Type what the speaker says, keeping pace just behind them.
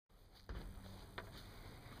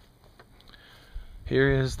Here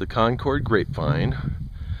is the Concord grapevine,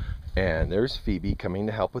 and there's Phoebe coming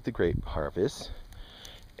to help with the grape harvest,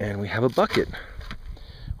 and we have a bucket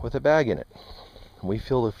with a bag in it. We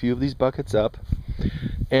filled a few of these buckets up,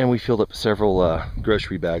 and we filled up several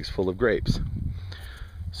grocery bags full of grapes.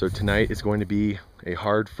 So tonight is going to be a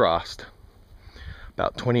hard frost,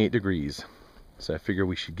 about 28 degrees. So I figure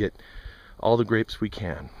we should get all the grapes we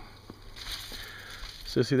can.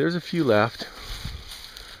 So see, there's a few left.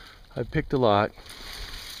 I picked a lot,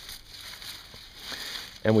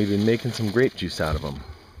 and we've been making some grape juice out of them.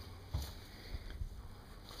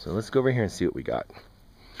 So let's go over here and see what we got.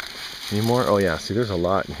 Any more? Oh yeah, see, there's a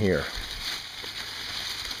lot in here.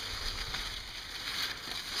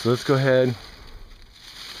 So let's go ahead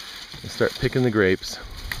and start picking the grapes,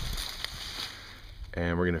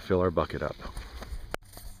 and we're gonna fill our bucket up.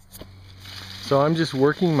 So I'm just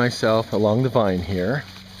working myself along the vine here,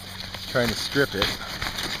 trying to strip it.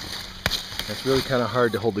 It's really kind of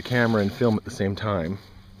hard to hold the camera and film at the same time.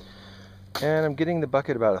 And I'm getting the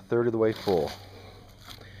bucket about a third of the way full.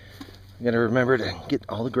 I'm gonna remember to get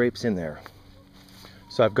all the grapes in there.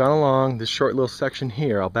 So I've gone along this short little section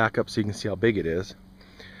here. I'll back up so you can see how big it is.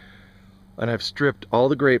 And I've stripped all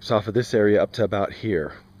the grapes off of this area up to about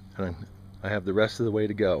here. And I have the rest of the way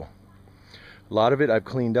to go. A lot of it I've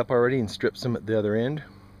cleaned up already and stripped some at the other end.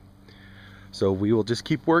 So we will just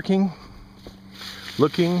keep working,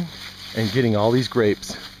 looking, and getting all these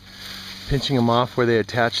grapes, pinching them off where they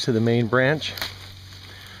attach to the main branch.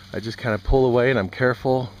 I just kind of pull away, and I'm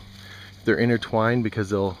careful if they're intertwined because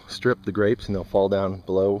they'll strip the grapes and they'll fall down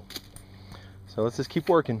below. So let's just keep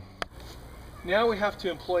working. Now we have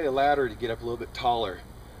to employ a ladder to get up a little bit taller.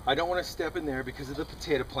 I don't want to step in there because of the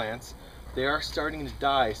potato plants. They are starting to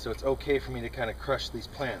die, so it's okay for me to kind of crush these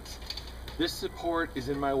plants. This support is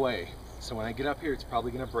in my way, so when I get up here it's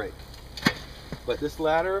probably going to break. But this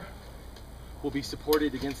ladder will be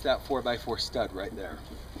supported against that 4x4 stud right there.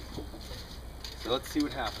 So let's see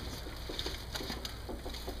what happens.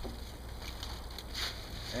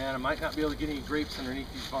 And I might not be able to get any grapes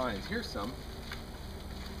underneath these vines. Here's some.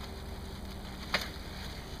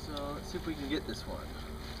 So let's see if we can get this one.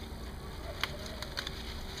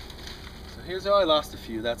 So here's how I lost a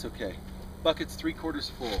few. That's okay. Bucket's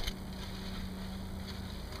 3/4 full.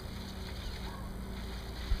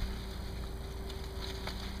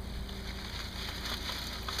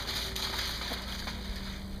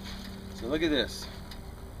 So look at this.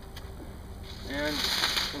 And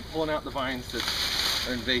we're pulling out the vines that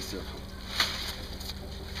are invasive.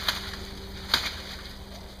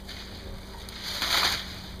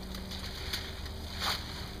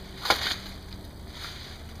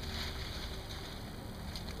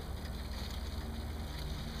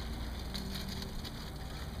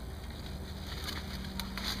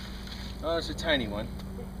 Oh, it's a tiny one.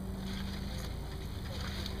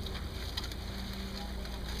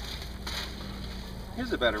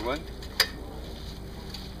 Here's a better one.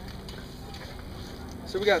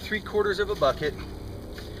 So we got 3/4 of a bucket,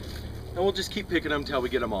 and we'll just keep picking them until we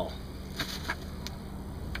get them all.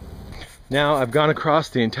 Now I've gone across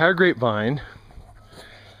the entire grapevine,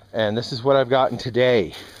 and this is what I've gotten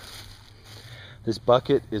today. This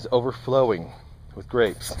bucket is overflowing with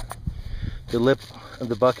grapes. The lip of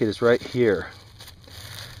the bucket is right here,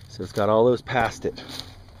 so it's got all those past it.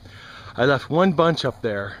 I left one bunch up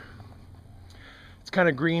there. Kind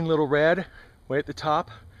of green, little red, way at the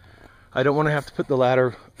top. I don't want to have to put the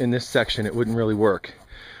ladder in this section. It wouldn't really work.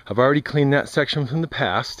 I've already cleaned that section from the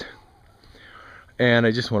past, and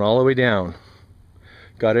I just went all the way down.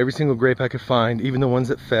 Got every single grape I could find, even the ones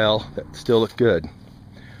that fell that still look good.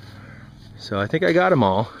 So I think I got them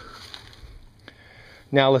all.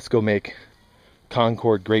 Now let's go make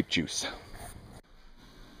Concord grape juice.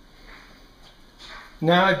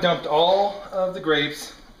 Now I've dumped all of the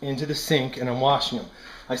grapes into the sink, and I'm washing them.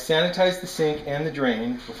 I sanitized the sink and the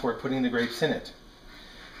drain before putting the grapes in it.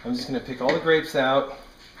 I'm just going to pick all the grapes out,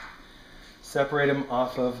 separate them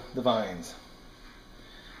off of the vines.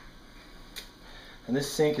 And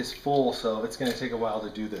this sink is full, so it's going to take a while to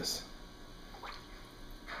do this.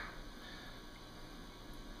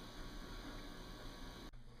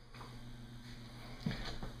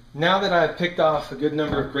 Now that I've picked off a good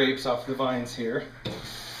number of grapes off the vines here,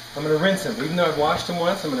 I'm going to rinse them. Even though I've washed them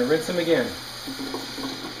once, I'm going to rinse them again.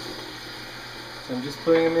 So I'm just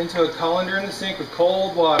putting them into a colander in the sink with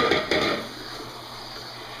cold water.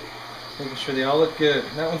 Making sure they all look good.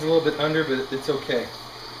 That one's a little bit under, but it's okay.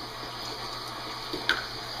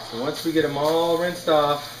 So once we get them all rinsed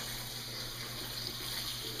off,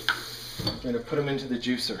 I'm going to put them into the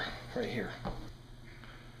juicer right here.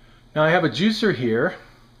 Now I have a juicer here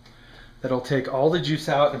that'll take all the juice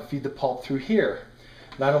out and feed the pulp through here.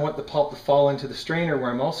 And I don't want the pulp to fall into the strainer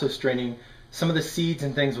where I'm also straining. Some of the seeds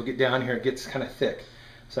and things will get down here. It gets kind of thick.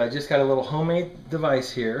 So I just got a little homemade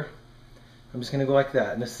device here. I'm just going to go like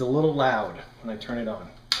that. And this is a little loud when I turn it on.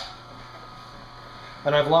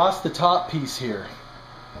 And I've lost the top piece here.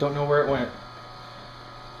 Don't know where it went.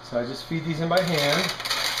 So I just feed these in by hand.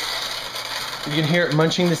 You can hear it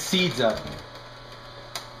munching the seeds up.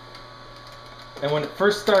 And when it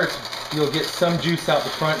first starts, you'll get some juice out the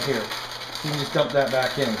front here. You can just dump that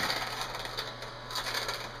back in.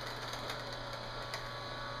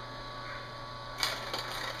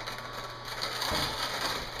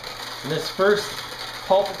 And this first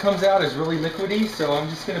pulp that comes out is really liquidy, so I'm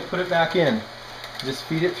just going to put it back in. Just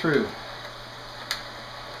feed it through.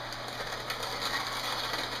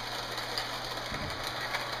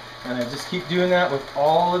 And I just keep doing that with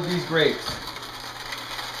all of these grapes.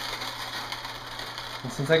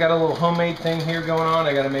 And since I got a little homemade thing here going on,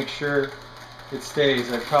 I got to make sure it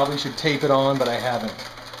stays. I probably should tape it on, but I haven't.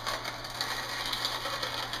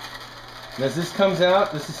 And as this comes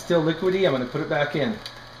out, this is still liquidy. I'm going to put it back in.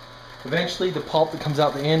 Eventually, the pulp that comes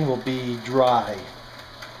out the end will be dry.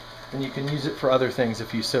 And you can use it for other things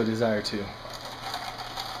if you so desire to.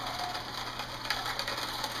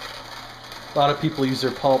 A lot of people use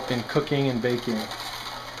their pulp in cooking and baking.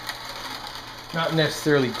 Not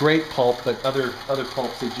necessarily grape pulp, but other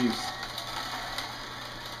pulps they juice.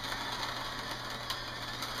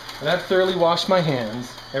 And I've thoroughly washed my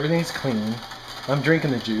hands. Everything's clean. I'm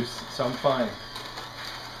drinking the juice, so I'm fine.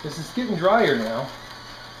 This is getting drier now.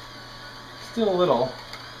 Still a little.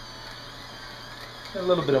 Got a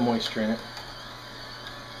little bit of moisture in it.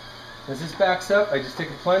 As this backs up, I just take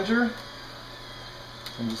a plunger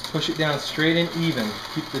and just push it down straight and even.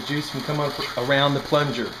 Keep the juice from coming around the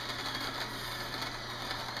plunger.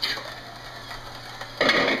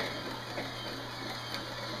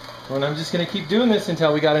 And I'm just going to keep doing this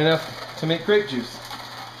until we got enough to make grape juice.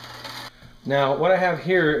 Now what I have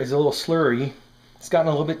here is a little slurry. It's gotten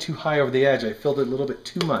a little bit too high over the edge. I filled it a little bit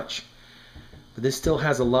too much. But this still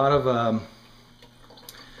has a lot of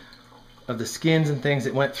the skins and things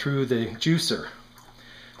that went through the juicer.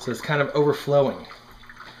 So it's kind of overflowing.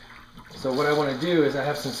 So what I want to do is I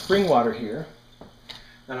have some spring water here.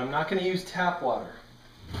 And I'm not going to use tap water.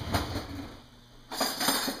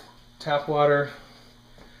 Tap water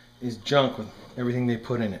is junk with everything they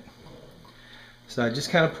put in it. So I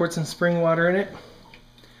just kind of poured some spring water in it.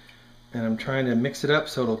 And I'm trying to mix it up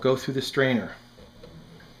so it'll go through the strainer.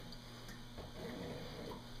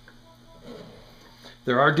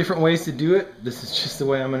 There are different ways to do it. This is just the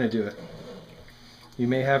way I'm going to do it. You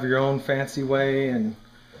may have your own fancy way and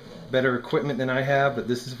better equipment than I have, but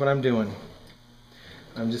this is what I'm doing.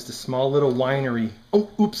 I'm just a small little winery. Oh,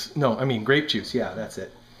 oops. No, I mean grape juice. Yeah, that's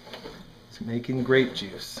it. It's making grape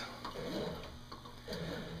juice.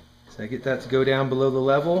 So I get that to go down below the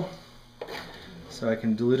level so I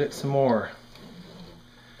can dilute it some more.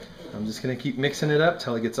 I'm just going to keep mixing it up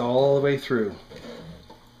till it gets all the way through.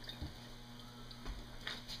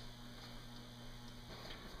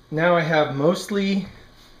 Now I have mostly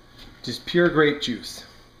just pure grape juice.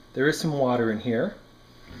 There is some water in here,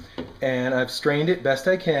 and I've strained it best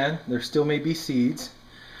I can. There still may be seeds,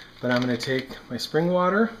 but I'm going to take my spring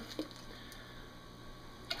water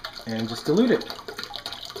and just dilute it.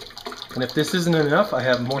 And if this isn't enough, I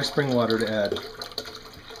have more spring water to add.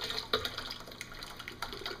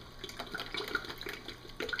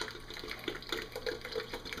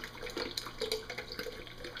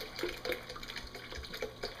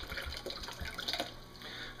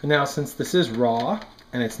 And now since this is raw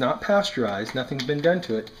and it's not pasteurized, nothing's been done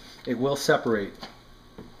to it, it will separate.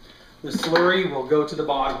 The slurry will go to the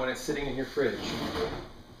bottom when it's sitting in your fridge.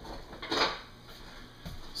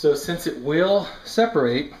 So since it will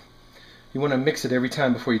separate, you want to mix it every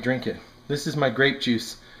time before you drink it. This is my grape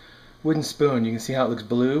juice wooden spoon. You can see how it looks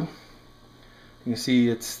blue. You can see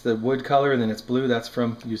it's the wood color and then it's blue. That's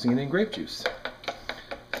from using it in grape juice.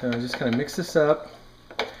 So I'm just going to mix this up.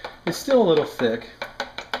 It's still a little thick.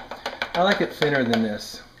 I like it thinner than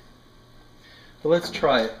this. But let's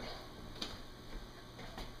try it.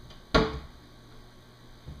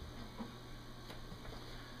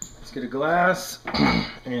 Let's get a glass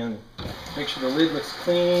and make sure the lid looks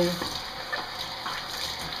clean.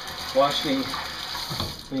 Wash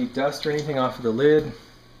any dust or anything off of the lid.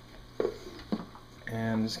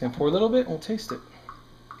 And I'm just going to pour a little bit and we'll taste it.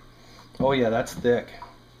 Oh yeah, that's thick.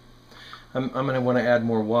 I'm going to want to add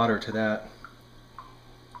more water to that.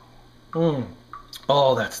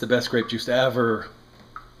 Oh, that's the best grape juice ever.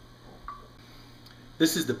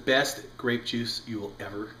 This is the best grape juice you will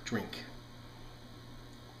ever drink.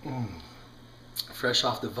 Fresh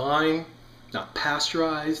off the vine, not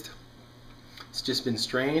pasteurized. It's just been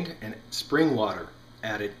strained, and spring water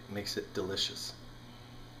added makes it delicious.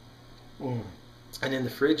 And in the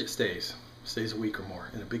fridge it stays a week or more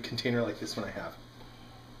in a big container like this one I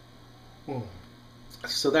have.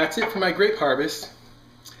 So that's it for my grape harvest.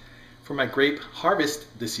 For my grape harvest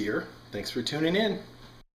this year. Thanks for tuning in.